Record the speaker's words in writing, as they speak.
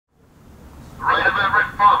every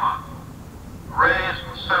farmer to raise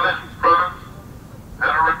and sell his product at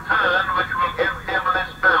a return which will give him and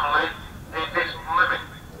his family a decent living.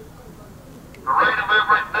 The right of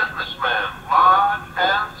every businessman, large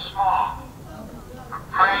and small, to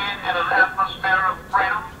trade in an atmosphere of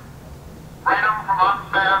freedom, freedom from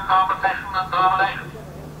unfair competition and domination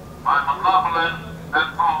by monopolies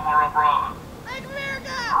at home or abroad. Make America!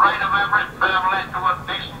 The right of every family to a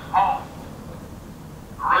decent home,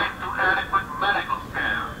 the right to adequate medical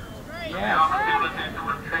care, and the opportunity to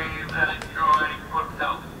achieve and enjoy good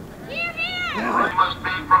health. Hear, hear! The right must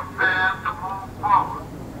be prepared to move forward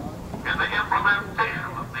in the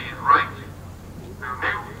implementation of these rights to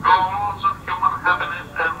new goals of human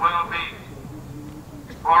happiness and well-being.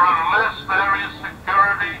 For unless there is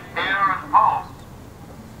security here at home,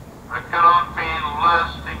 there cannot be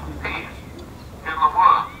lasting peace in the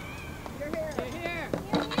world.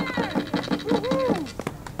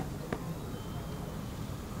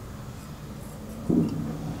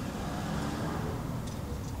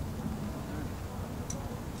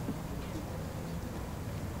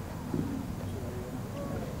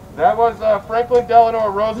 That was Franklin Delano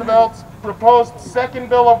Roosevelt's proposed Second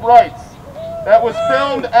Bill of Rights. That was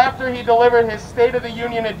filmed after he delivered his State of the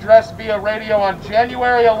Union address via radio on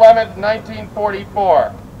January 11th,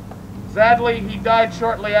 1944. Sadly, he died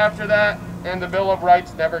shortly after that, and the Bill of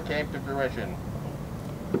Rights never came to fruition.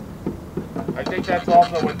 I think that's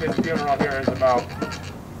also what this funeral here is about.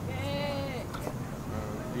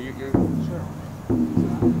 Sure.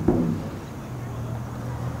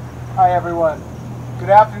 Hi, everyone. Good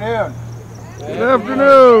afternoon. Good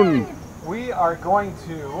afternoon. We are going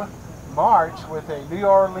to march with a New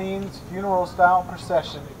Orleans funeral-style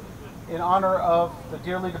procession in honor of the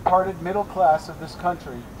dearly departed middle class of this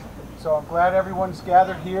country. So I'm glad everyone's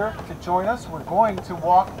gathered here to join us. We're going to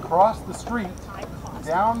walk across the street,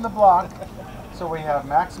 down the block, so we have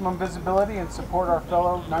maximum visibility and support our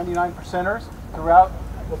fellow 99%ers throughout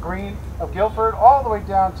the green of Guilford, all the way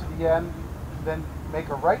down to the end, then make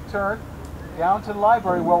a right turn down to the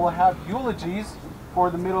library where we'll have eulogies for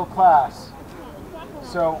the middle class.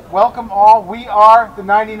 So welcome all. We are the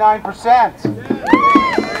 99%.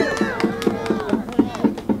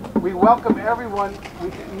 We welcome everyone,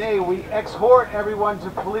 we exhort everyone to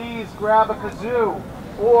please grab a kazoo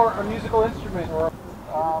or a musical instrument.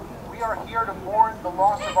 We are here to mourn the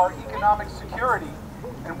loss of our economic security,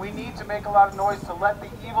 and we need to make a lot of noise to let the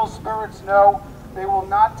evil spirits know they will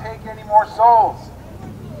not take any more souls.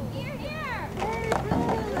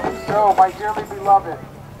 So, my dearly beloved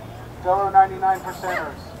fellow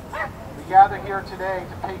 99%ers, we gather here today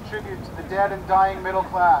to pay tribute to the dead and dying middle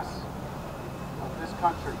class of this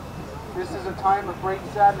country. This is a time of great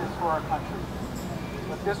sadness for our country,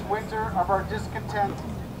 but this winter of our discontent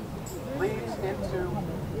leads into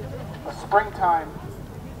a springtime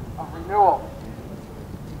of renewal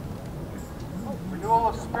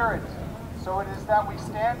of spirit. So it is that we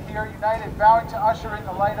stand here united, vowing to usher in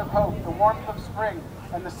the light of hope, the warmth of spring,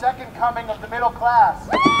 and the second coming of the middle class.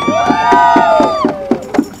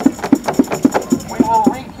 We will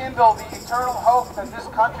rekindle the eternal hope that this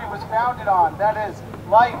country was founded on, that is,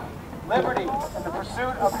 life, liberty, and the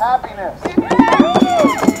pursuit of happiness.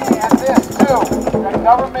 And this, too, that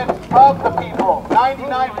government of the people,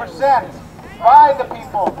 99%, by the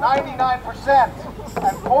people, 99%,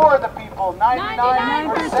 and for the people,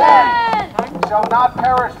 99%, shall not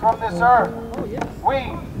perish from this earth. We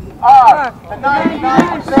are the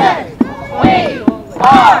 99%. We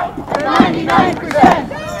are the 99%.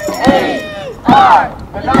 We are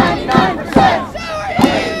the 99%.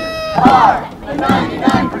 We are the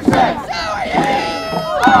 99%. We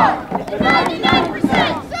are the 99%.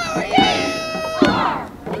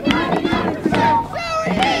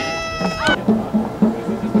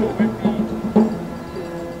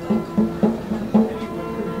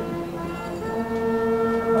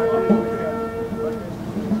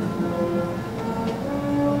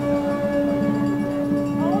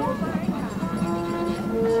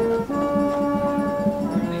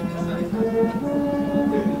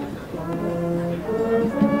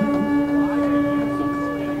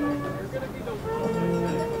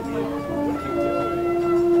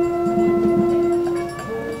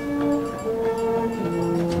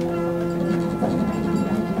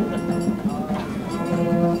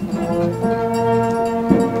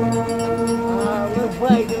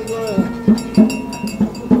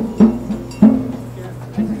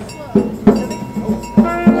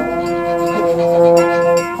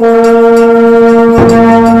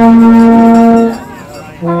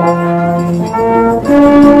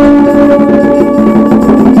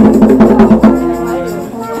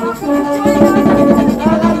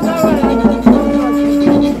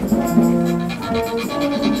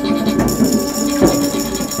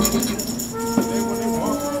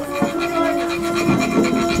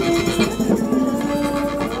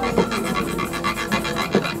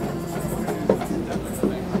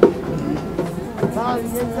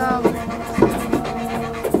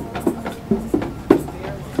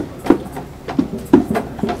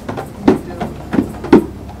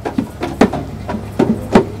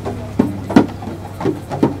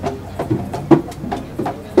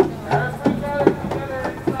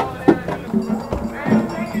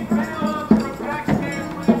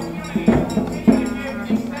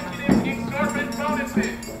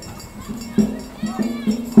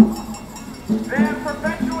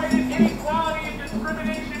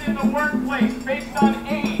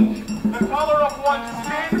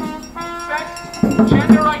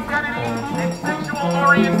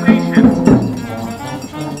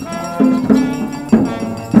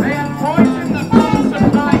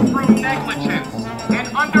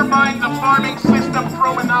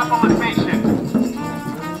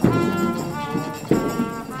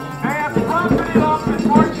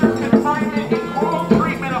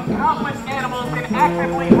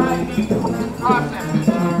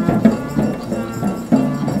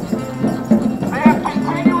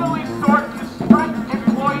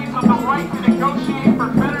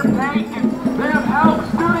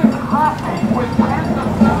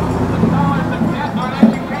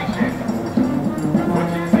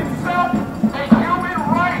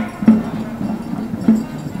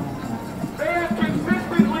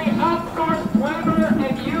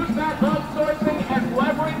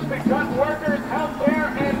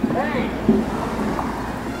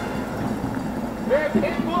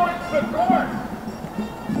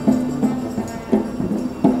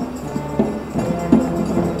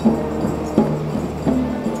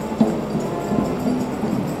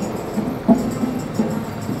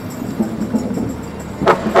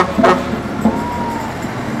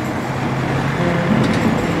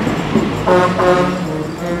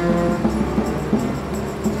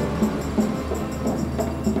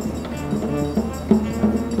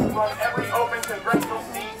 Every open congressional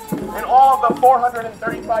seat in all of the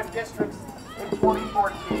 435 districts in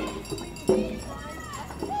 2014.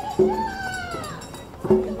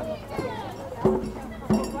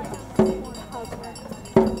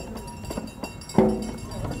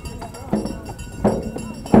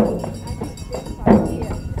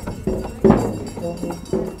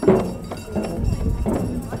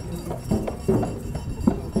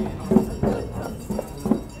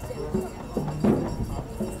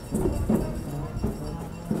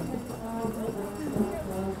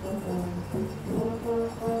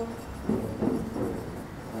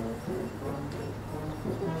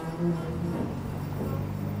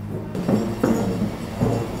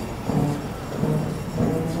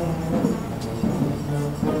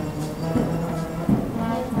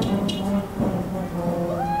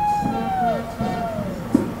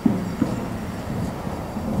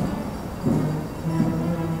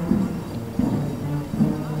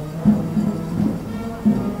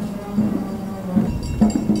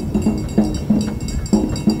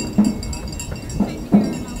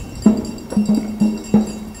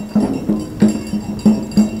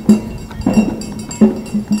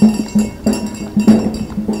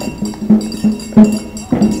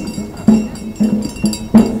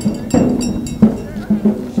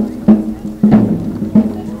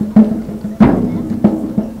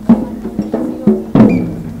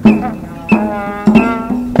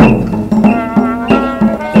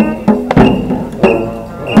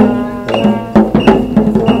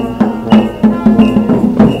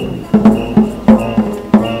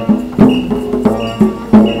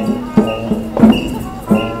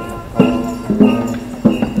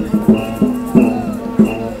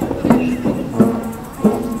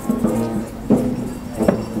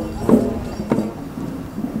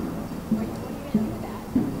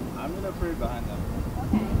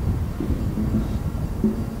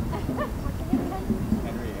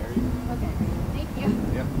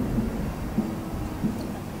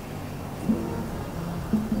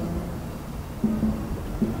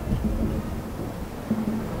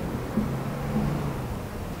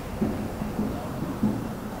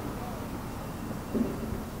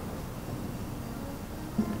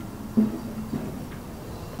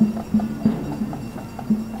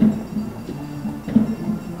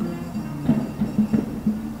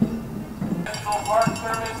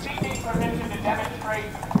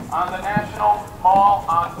 On the National Mall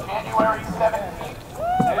on January 17th.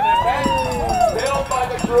 An event billed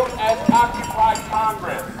by the group as Occupy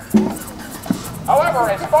Congress. However,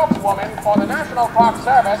 a spokeswoman for the National Park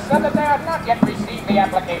Service said that they had not yet received the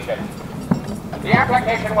application. The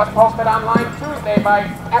application was posted online Tuesday by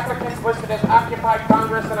applicants listed as Occupy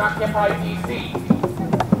Congress and Occupy DC.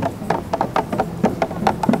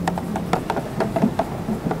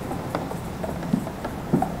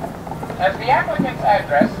 As the applicant's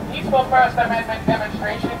address, peaceful First Amendment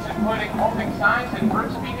demonstrations, including holding signs and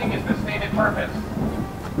group speaking, is the stated purpose.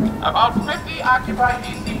 About 50 Occupy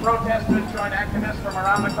DC protesters joined activists from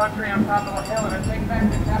around the country on Capitol Hill in a take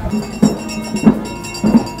back the Capitol.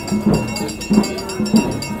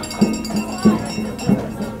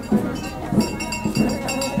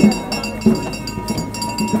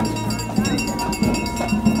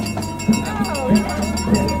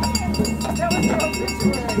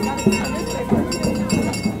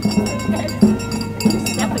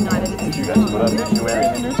 Did you guys put up obituary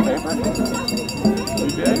in the newspaper? You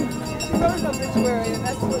did? She wrote an obituary, and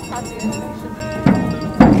that's what caught the attention.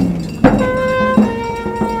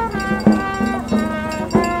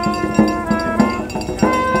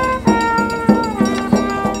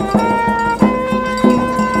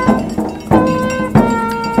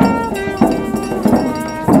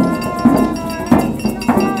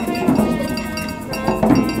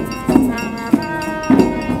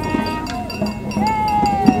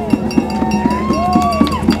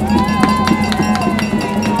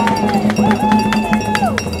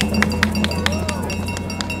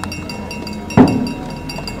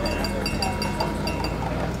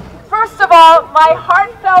 My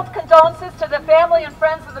heartfelt condolences to the family and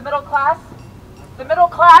friends of the middle class. The middle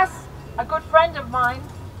class, a good friend of mine,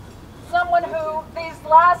 someone who these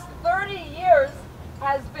last 30 years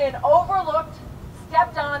has been overlooked,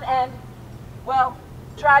 stepped on, and, well,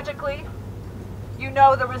 tragically, you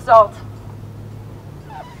know the result.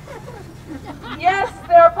 Yes,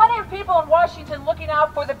 there are plenty of people in Washington looking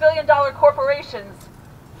out for the billion-dollar corporations.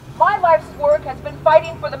 My life's work has been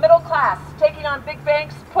fighting for the middle class, taking on big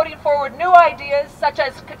banks, putting forward new ideas such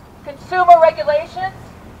as consumer regulations,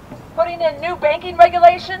 putting in new banking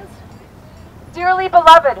regulations. Dearly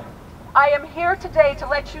beloved, I am here today to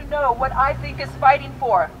let you know what I think is fighting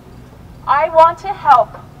for. I want to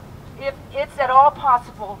help, if it's at all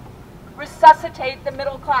possible, resuscitate the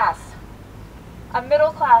middle class. A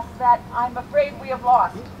middle class that I'm afraid we have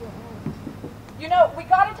lost. You know, we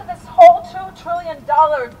got into this whole $2 trillion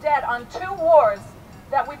debt on 2 wars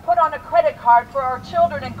that we put on a credit card for our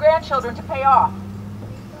children and grandchildren to pay off.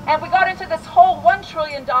 And we got into this whole $1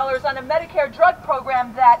 trillion on a Medicare drug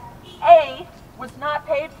program that A, was not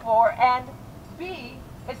paid for, and B,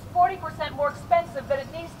 is 40% more expensive than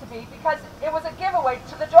it needs to be because it was a giveaway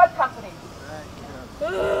to the drug companies.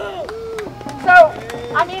 So,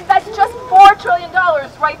 I mean, that's just $4 trillion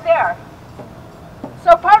right there.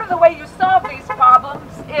 So part of the way you solve these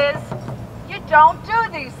problems is you don't do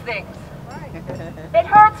these things. It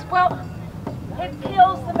hurts, well, it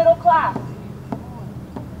kills the middle class.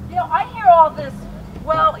 You know, I hear all this,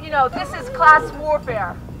 well, you know, this is class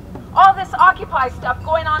warfare. All this Occupy stuff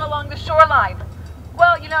going on along the shoreline.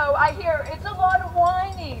 Well, you know, I hear it's a lot of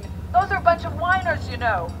whining. Those are a bunch of whiners, you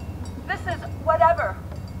know. This is whatever.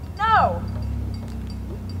 No.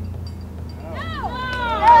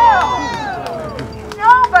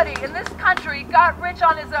 Nobody in this country got rich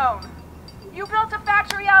on his own. You built a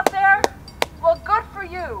factory out there? Well, good for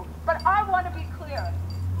you. But I want to be clear.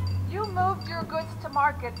 You moved your goods to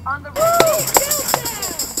market on the road.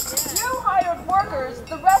 You hired workers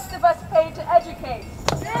the rest of us paid to educate.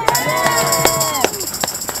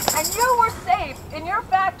 And you were safe in your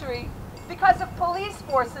factory because of police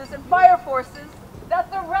forces and fire forces that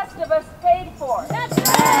the rest of us paid for.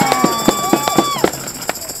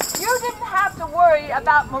 You didn't have to worry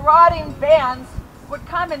about marauding bands would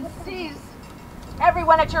come and seize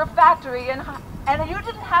everyone at your factory, and you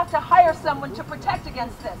didn't have to hire someone to protect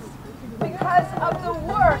against this because of the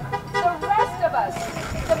work the rest of us,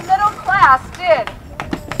 the middle class, did.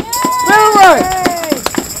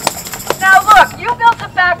 Now look, you built a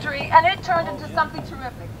factory and it turned into something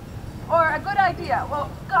terrific, or a good idea.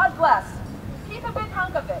 Well, God bless. Keep a big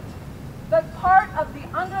hunk of it. But part of the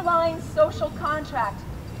underlying social contract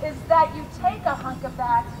is that you take a hunk of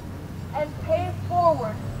that and pay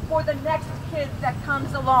forward for the next kid that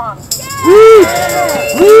comes along.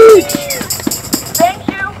 Thank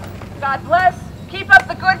you. God bless. Keep up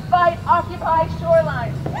the good fight. Occupy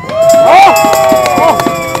Shoreline.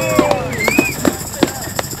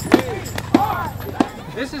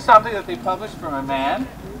 This is something that they published from a man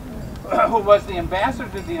who was the ambassador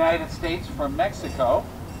to the United States from Mexico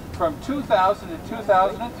from 2000 to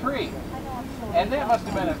 2003. And that must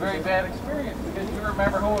have been a very bad experience because you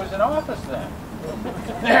remember who was in office then.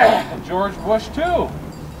 George Bush too.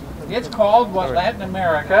 It's called What Latin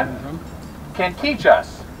America Can Teach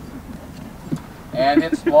Us. And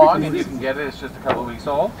it's long and you can get it, it's just a couple weeks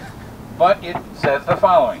old. But it says the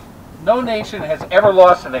following. No nation has ever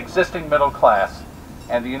lost an existing middle class,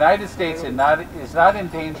 and the United States is not in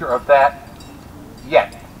danger of that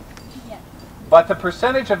yet. But the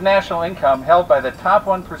percentage of national income held by the top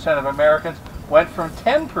 1% of Americans went from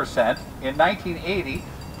 10% in 1980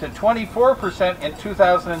 to 24% in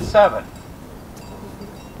 2007.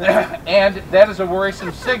 And that is a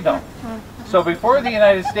worrisome signal. So before the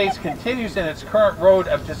United States continues in its current road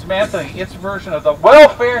of dismantling its version of the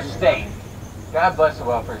welfare state, God bless the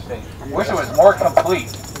welfare state. Wish it was more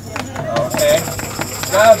complete. Okay?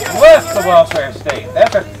 God bless the welfare state.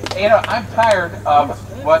 That's a, you know, I'm tired of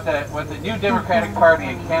what the new Democratic Party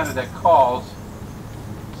in Canada calls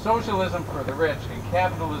socialism for the rich and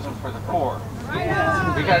capitalism for the poor.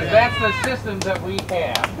 Because that's the system that we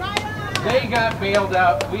have. They got bailed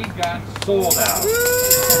out, we got sold out.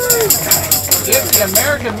 If the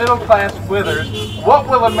American middle class withers, what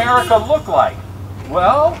will America look like?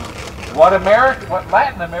 Well, what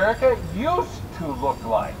Latin America used to look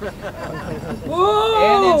like.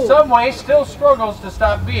 And in some ways still struggles to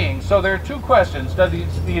stop being. So there are two questions. Does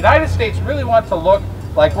the United States really want to look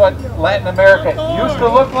like what Latin America used to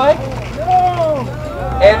look like?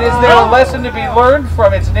 And is there a lesson to be learned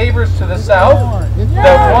from its neighbors to the south?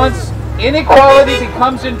 That once inequality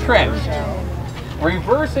becomes entrenched,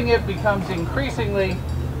 reversing it becomes increasingly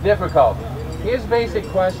difficult. His basic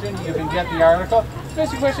question, you can get the article, his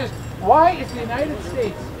basic question is, why is the United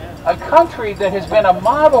States a country that has been a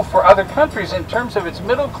model for other countries in terms of its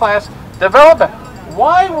middle class development?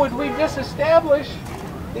 Why would we disestablish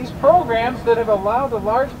these programs that have allowed a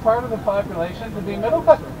large part of the population to be middle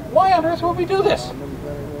class? Why on earth would we do this?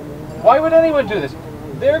 Why would anyone do this?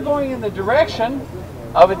 They're going in the direction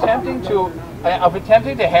of attempting to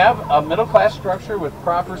have a middle class structure with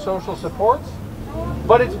proper social supports,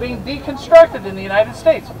 but it's being deconstructed in the United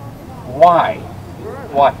States. Why?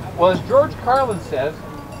 Why? Well, as George Carlin says,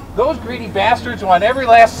 those greedy bastards want every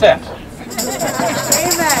last cent.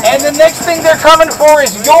 And the next thing they're coming for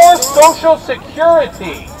is your Social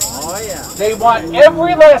Security. They want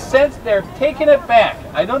every last cent. They're taking it back.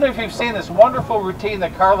 I don't know if you've seen this wonderful routine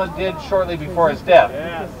that Carlin did shortly before his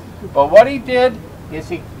death. But what he did is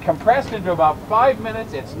he compressed into about 5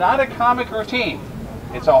 minutes. It's not a comic routine.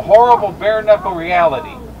 It's a horrible bare-knuckle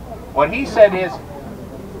reality. What he said is,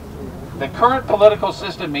 the current political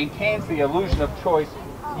system maintains the illusion of choice.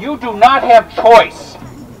 You do not have choice.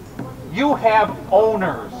 You have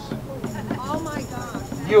owners. Oh my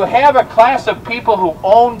God. You have a class of people who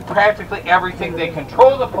own practically everything. They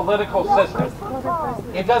control the political system.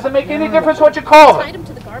 It doesn't make any difference what you call them.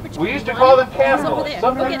 We used to call them capitalists.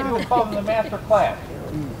 Sometimes we would call them the master class.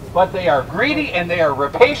 But they are greedy and they are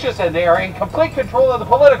rapacious and they are in complete control of the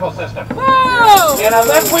political system. And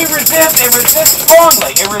unless we resist, and resist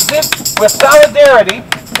strongly, and resist with solidarity,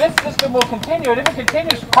 this system will continue. And if it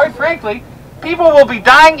continues, quite frankly, people will be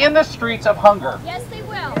dying in the streets of hunger. Yes, they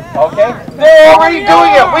will. Okay? They're already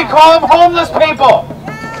doing it. We call them homeless people.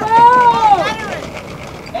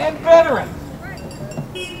 And veterans.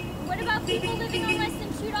 What about people living on less than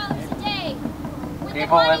 $2 a day? When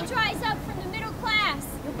People the money living- dries up from the middle class.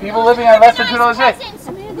 People living on less than $2 a day. Presents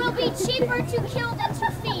will be cheaper to kill than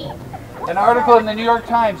to feed. An article in the New York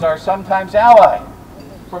Times, our sometimes ally,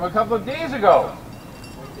 from a couple of days ago.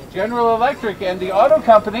 General Electric and the auto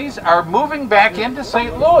companies are moving back into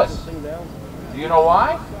St. Louis. Do you know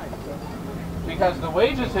why? Because the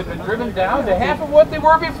wages have been driven down to half of what they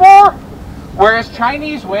were before. Whereas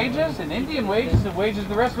Chinese wages and Indian wages and wages of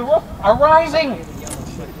the rest of the world are rising. $2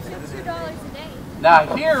 a day. Now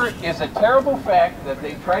here is a terrible fact that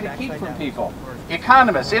they try to keep from people.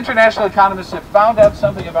 Economists, international economists have found out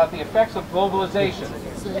something about the effects of globalization.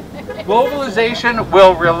 Globalization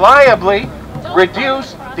will reliably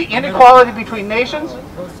reduce the inequality between nations,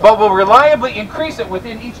 but will reliably increase it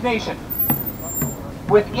within each nation.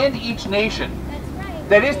 Within each nation. That's right.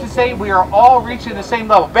 That is to say, we are all reaching the same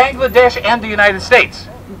level. Bangladesh and the United States.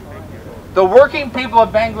 The working people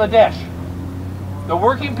of Bangladesh, the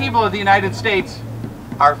working people of the United States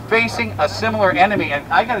are facing a similar enemy. And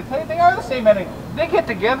I got to tell you, they are the same enemy. They get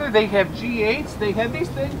together, they have G8s, they have these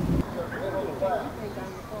things.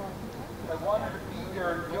 I wanted to be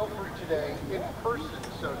here in Guilford today in person,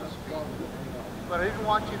 so to speak, but I didn't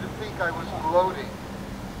want you to think I was gloating.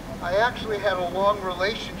 I actually had a long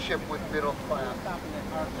relationship with middle class.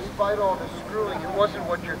 Despite all the screwing, it wasn't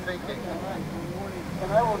what you're thinking.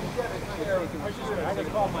 And I will shed a tear. I can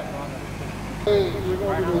call my mother. Hey, we're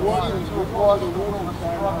going to the ones who have lost the will to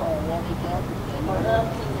struggle.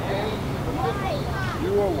 Perhaps today, the 50s,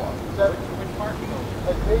 you are one. That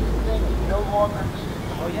they think he no longer needed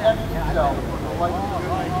to protect himself from the life of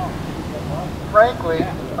duty. Frankly,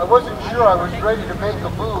 I wasn't sure I was ready to make a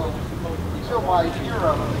move until my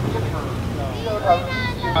hero, Guilford, showed how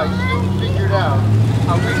easy. I soon figured out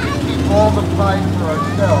how we could keep all the pride for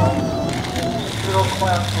ourselves and middle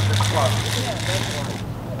class with the club.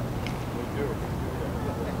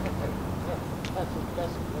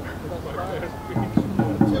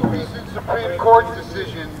 Two recent Supreme Court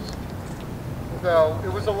decisions, though,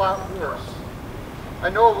 it was a lot worse. I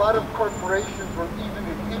know a lot of corporations were even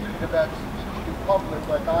inhibited about speech in public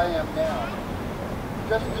like I am now.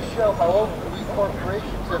 Just to show how open we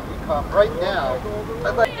corporations have become right now,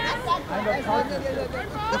 I'd like... There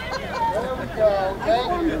we go,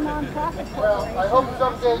 thank you. Well, I hope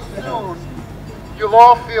someday soon you'll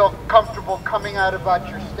all feel comfortable coming out about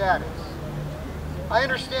your status. I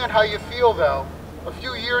understand how you feel, though. A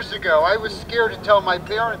few years ago, I was scared to tell my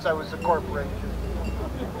parents I was a corporation.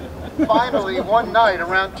 Finally, one night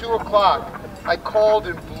around 2 o'clock, I called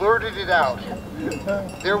and blurted it out.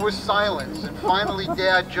 There was silence, and finally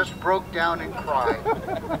Dad just broke down and cried.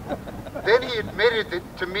 Then he admitted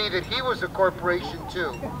to me that he was a corporation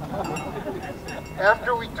too.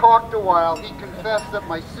 After we talked a while, he confessed that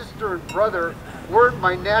my sister and brother weren't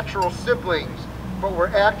my natural siblings, but were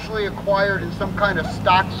actually acquired in some kind of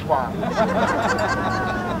stock swap.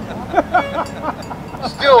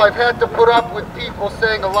 Still, I've had to put up with people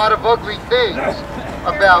saying a lot of ugly things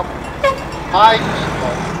about my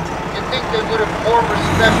people. You'd think they would have more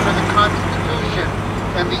respect for the Constitution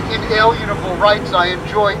and the inalienable rights I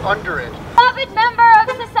enjoy under it. A beloved member of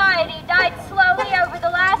society died slowly over the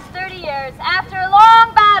last 30 years after a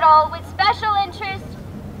long battle with special interests,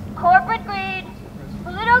 corporate greed,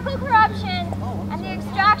 political corruption, and the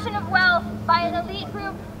extraction of wealth by an elite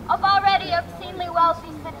group of already obscenely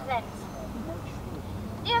wealthy citizens.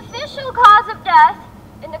 The official cause of death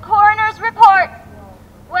in the coroner's report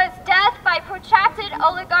was death by protracted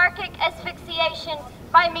oligarchic asphyxiation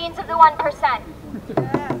by means of the 1%.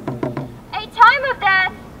 A time of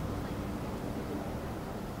death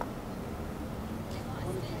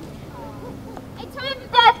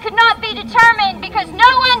could not be determined because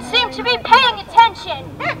no one seemed to be paying attention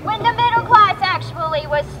when the middle class actually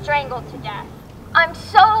was strangled to death. I'm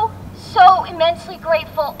so immensely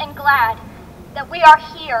grateful and glad that we are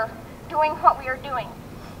here doing what we are doing.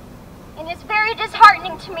 And it's very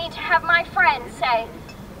disheartening to me to have my friends say,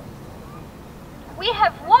 we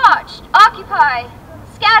have watched Occupy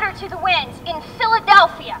scatter to the winds in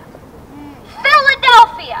Philadelphia.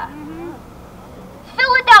 Philadelphia!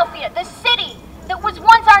 Philadelphia, the city that was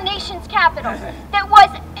once our nation's capital, that was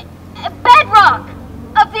a bedrock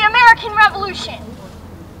of the American Revolution.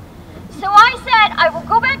 So I said I will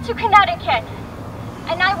go back to Connecticut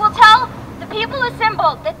and I will tell the people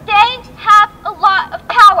assembled that they have a lot of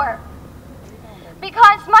power.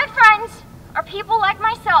 Because my friends are people like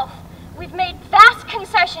myself. We've made vast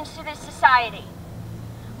concessions to this society.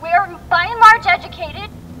 We are by and large educated,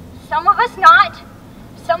 some of us not,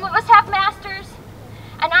 some of us have masters,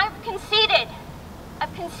 and I've conceded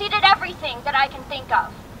everything that I can think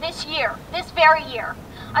of this year, this very year.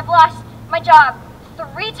 I've lost my job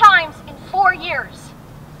 3 times in 4 years.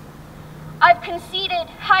 I've conceded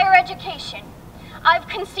higher education. I've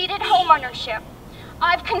conceded home ownership.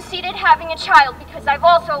 I've conceded having a child because I've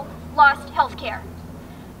also lost health care.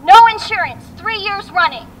 No insurance 3 years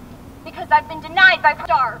running because I've been denied by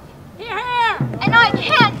starve. And I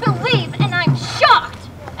can't believe, and I'm shocked,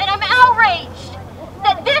 and I'm outraged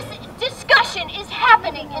that this discussion is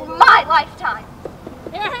happening in my lifetime.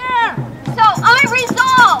 So I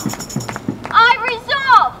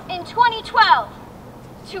resolve in 2012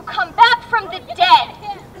 to come back from the dead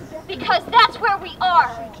because that's where we are.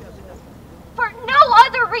 For no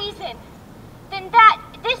other reason than that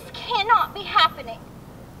this cannot be happening.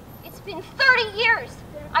 It's been 30 years.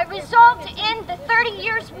 I resolved to end the 30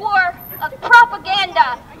 years war of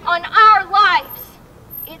propaganda on our lives.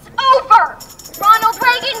 It's over! Ronald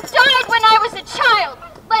Reagan died when I was a child.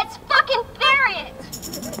 Let's fucking bury it!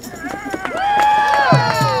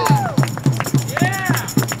 Yeah!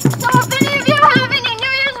 So if any of you have any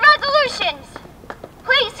New Year's resolutions,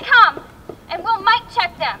 please come and we'll mic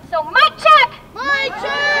check them. So mic check! Mic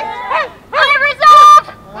check! I resolve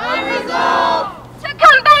to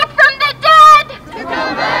come back from the dead!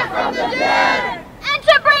 And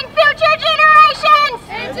to bring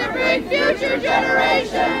future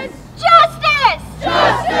generations! Justice!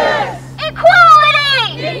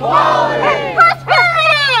 Equality!